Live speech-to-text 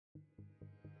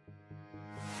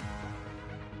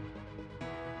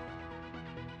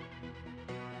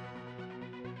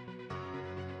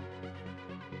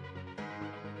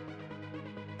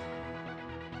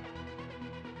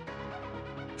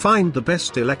Find the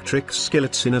best electric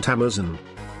skillets in at Amazon.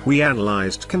 We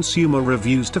analyzed consumer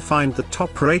reviews to find the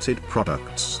top-rated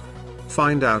products.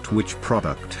 Find out which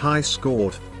product high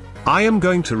scored. I am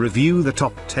going to review the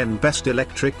top 10 best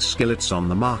electric skillets on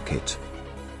the market.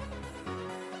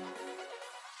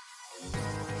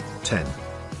 10.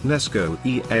 Nesco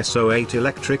ESO8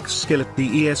 Electric Skillet. The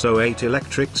ESO8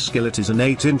 Electric Skillet is an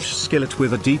 8-inch skillet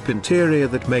with a deep interior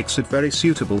that makes it very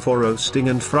suitable for roasting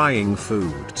and frying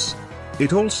foods.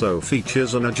 It also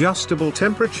features an adjustable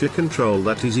temperature control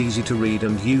that is easy to read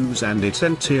and use, and its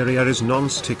interior is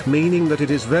non-stick, meaning that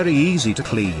it is very easy to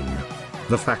clean.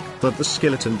 The fact that the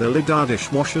skillet and the lid are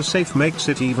dishwasher safe makes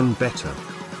it even better.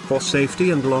 For safety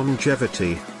and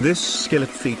longevity, this skillet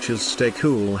features stay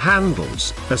cool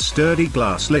handles, a sturdy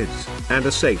glass lid, and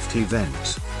a safety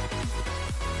vent.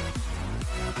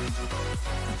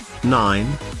 9.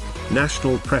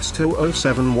 National Presto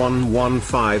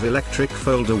 07115 Electric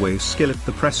Foldaway Skillet.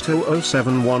 The Presto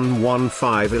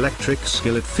 07115 Electric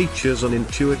Skillet features an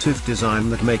intuitive design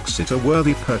that makes it a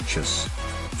worthy purchase.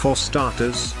 For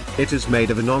starters, it is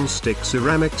made of a non-stick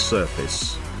ceramic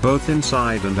surface, both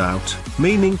inside and out,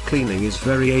 meaning cleaning is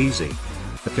very easy.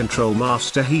 The Control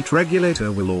Master heat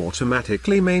regulator will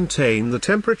automatically maintain the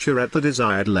temperature at the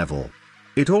desired level.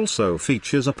 It also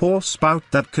features a pour spout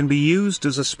that can be used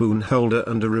as a spoon holder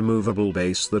and a removable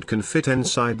base that can fit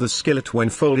inside the skillet when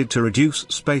folded to reduce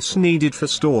space needed for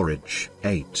storage.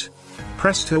 8.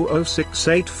 Presto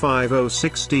 06850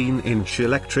 16-inch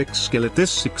Electric Skillet.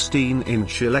 This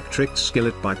 16-inch electric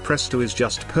skillet by Presto is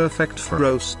just perfect for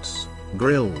roasts,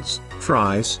 grills,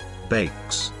 fries,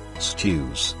 bakes,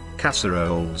 stews,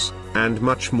 casseroles, and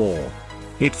much more.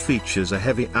 It features a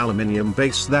heavy aluminium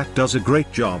base that does a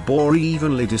great job of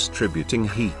evenly distributing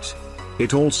heat.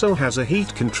 It also has a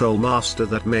heat control master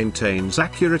that maintains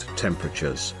accurate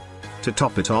temperatures. To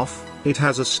top it off, it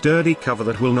has a sturdy cover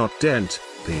that will not dent,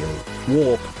 peel,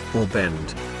 warp, or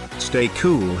bend. Stay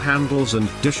cool handles and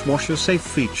dishwasher safe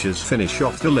features finish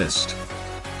off the list.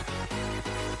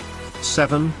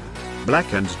 7. Black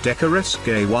 & Decker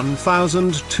SK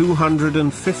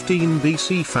 1215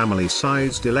 BC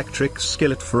family-sized electric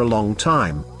skillet. For a long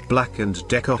time, Black &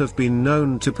 Decker have been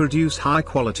known to produce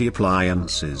high-quality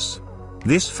appliances.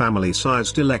 This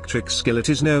family-sized electric skillet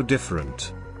is no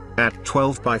different. At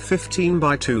 12 by 15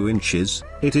 by 2 inches,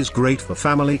 it is great for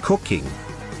family cooking.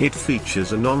 It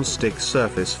features a non-stick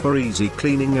surface for easy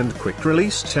cleaning and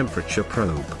quick-release temperature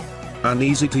probe. An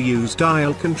easy-to-use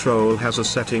dial control has a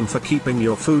setting for keeping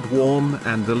your food warm,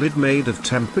 and the lid made of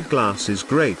tempered glass is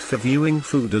great for viewing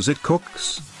food as it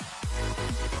cooks.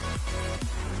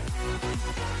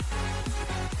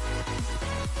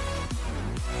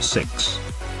 Six.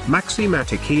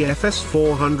 Maximatic EFS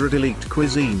 400 Elite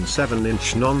Cuisine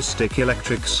 7-inch non-stick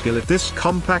electric skillet. This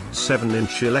compact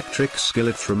 7-inch electric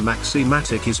skillet from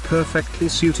Maximatic is perfectly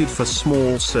suited for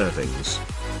small servings.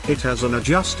 It has an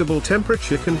adjustable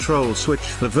temperature control switch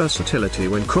for versatility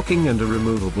when cooking and a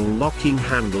removable locking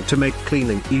handle to make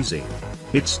cleaning easy.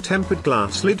 Its tempered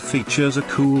glass lid features a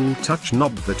cool touch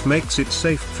knob that makes it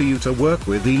safe for you to work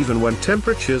with even when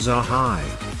temperatures are high.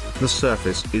 The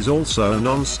surface is also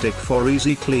non-stick for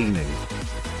easy cleaning.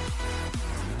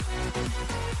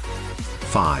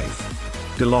 5.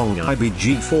 DeLonghi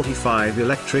BG45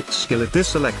 Electric Skillet.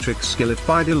 This electric skillet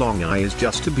by DeLonghi is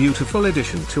just a beautiful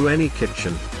addition to any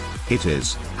kitchen. It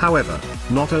is, however,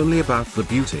 not only about the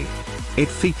beauty. It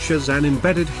features an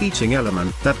embedded heating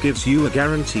element that gives you a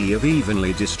guarantee of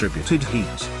evenly distributed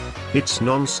heat. Its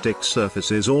non-stick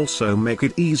surfaces also make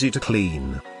it easy to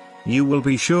clean. You will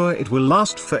be sure it will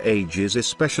last for ages,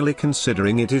 especially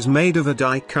considering it is made of a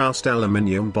die-cast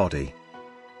aluminium body.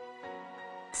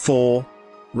 4.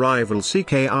 Rival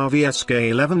CKRV SK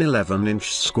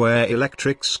 11-inch square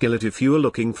electric skillet. If you are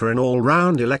looking for an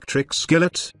all-round electric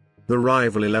skillet, the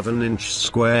Rival 11-inch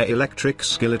square electric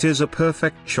skillet is a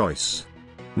perfect choice.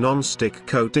 Non-stick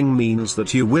coating means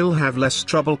that you will have less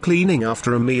trouble cleaning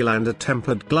after a meal, and a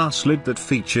tempered glass lid that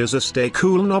features a stay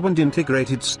cool knob and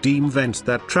integrated steam vent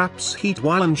that traps heat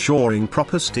while ensuring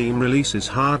proper steam release is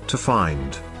hard to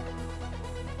find.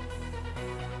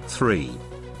 3.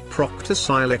 Procter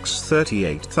Silex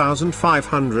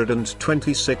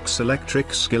 38526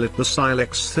 Electric Skillet. The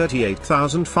Silex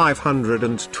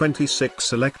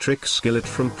 38526 electric skillet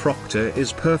from Procter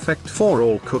is perfect for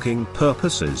all cooking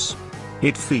purposes.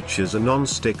 It features a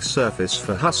non-stick surface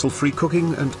for hassle-free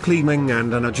cooking and cleaning,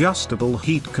 and an adjustable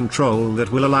heat control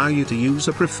that will allow you to use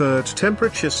a preferred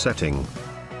temperature setting.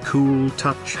 Cool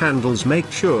touch handles make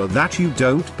sure that you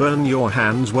don't burn your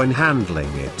hands when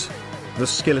handling it. The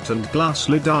skillet and glass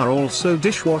lid are also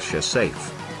dishwasher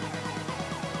safe.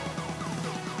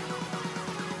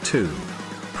 2.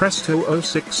 Presto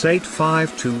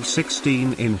 06852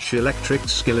 16-inch electric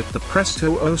skillet. The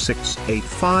Presto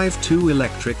 06852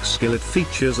 electric skillet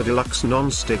features a deluxe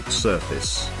non-stick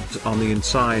surface on the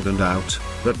inside and out.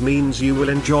 That means you will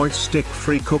enjoy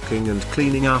stick-free cooking, and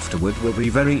cleaning afterward will be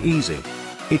very easy.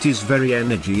 It is very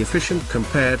energy efficient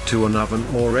compared to an oven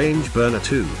or range burner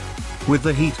too. With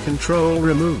the heat control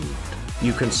removed,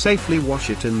 you can safely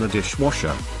wash it in the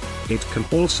dishwasher. It can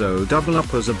also double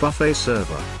up as a buffet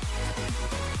server.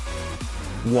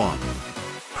 1.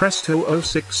 Presto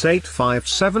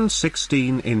 06857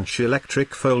 16-inch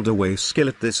electric fold-away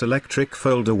skillet. This electric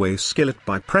fold-away skillet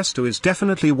by Presto is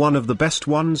definitely one of the best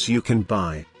ones you can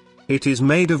buy. It is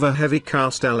made of a heavy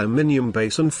cast aluminium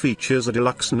base and features a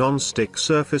deluxe non-stick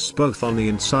surface both on the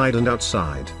inside and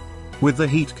outside. With the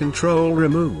heat control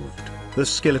removed, the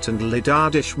skillet and lid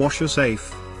are dishwasher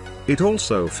safe. It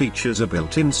also features a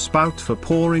built-in spout for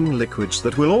pouring liquids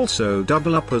that will also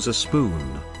double up as a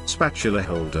spoon, spatula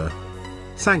holder.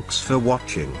 Thanks for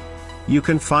watching. You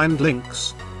can find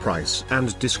links, price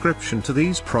and description to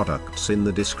these products in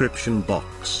the description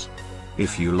box.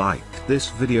 If you liked this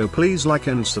video, please like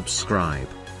and subscribe.